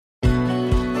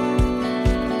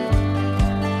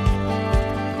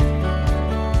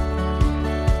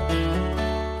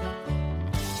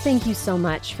Thank you so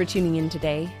much for tuning in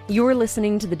today. You're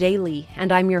listening to The Daily,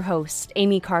 and I'm your host,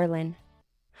 Amy Carlin.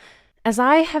 As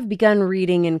I have begun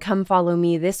reading in Come Follow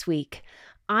Me this week,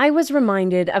 I was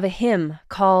reminded of a hymn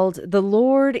called The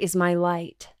Lord is My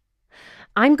Light.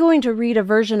 I'm going to read a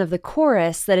version of the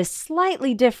chorus that is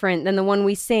slightly different than the one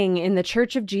we sing in the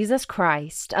Church of Jesus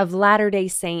Christ of Latter-day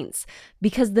Saints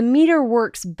because the meter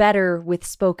works better with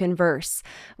spoken verse,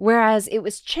 whereas it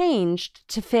was changed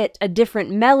to fit a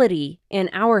different melody in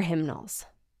our hymnals.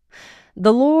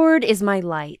 The Lord is my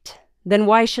light, then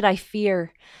why should I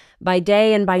fear? By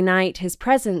day and by night his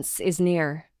presence is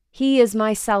near. He is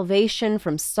my salvation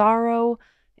from sorrow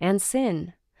and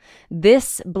sin.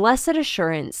 This blessed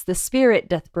assurance the Spirit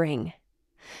doth bring.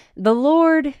 The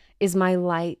Lord is my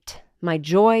light, my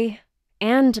joy,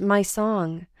 and my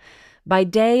song. By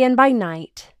day and by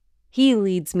night, he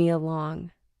leads me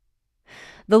along.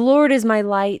 The Lord is my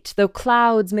light, though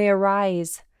clouds may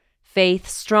arise. Faith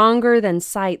stronger than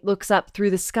sight looks up through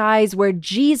the skies where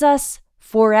Jesus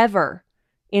forever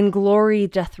in glory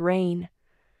doth reign.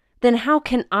 Then how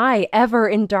can I ever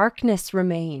in darkness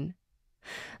remain?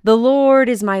 The Lord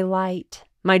is my light,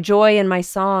 my joy and my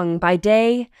song. By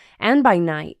day and by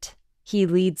night, he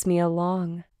leads me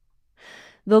along.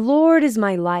 The Lord is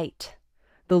my light.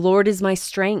 The Lord is my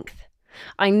strength.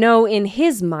 I know in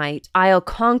his might I'll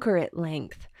conquer at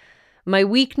length. My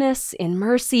weakness in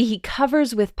mercy he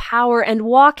covers with power, and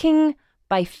walking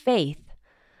by faith,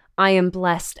 I am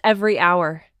blessed every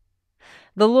hour.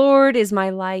 The Lord is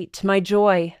my light, my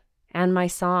joy, and my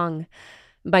song.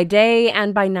 By day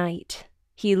and by night,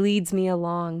 he leads me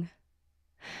along.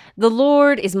 The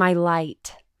Lord is my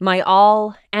light, my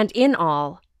all and in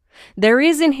all. There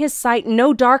is in his sight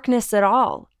no darkness at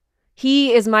all.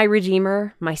 He is my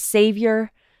Redeemer, my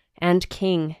Savior, and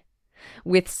King.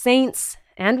 With saints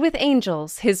and with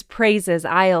angels his praises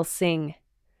I'll sing.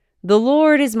 The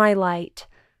Lord is my light,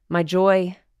 my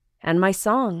joy, and my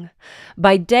song.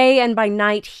 By day and by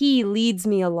night he leads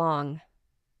me along.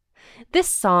 This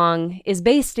song is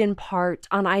based in part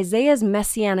on Isaiah's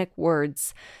messianic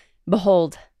words.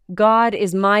 Behold, God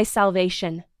is my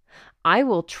salvation. I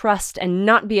will trust and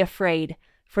not be afraid,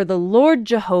 for the Lord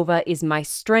Jehovah is my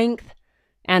strength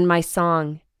and my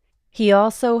song. He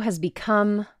also has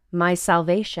become my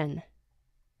salvation.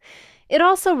 It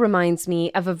also reminds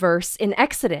me of a verse in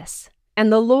Exodus.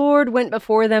 And the Lord went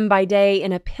before them by day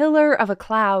in a pillar of a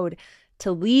cloud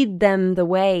to lead them the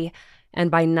way, and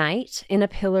by night in a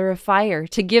pillar of fire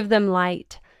to give them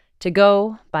light, to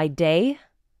go by day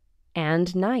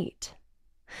and night.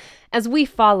 As we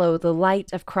follow the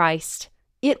light of Christ,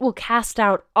 it will cast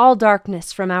out all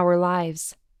darkness from our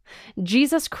lives.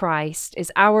 Jesus Christ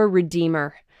is our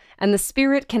Redeemer, and the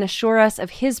Spirit can assure us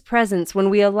of his presence when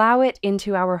we allow it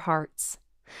into our hearts.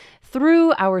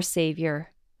 Through our Savior,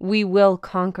 we will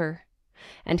conquer,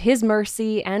 and his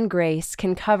mercy and grace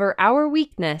can cover our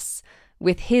weakness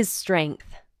with his strength.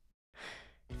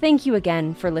 Thank you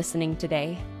again for listening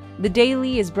today. The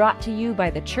Daily is brought to you by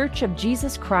the Church of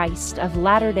Jesus Christ of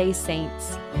Latter-day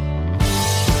Saints.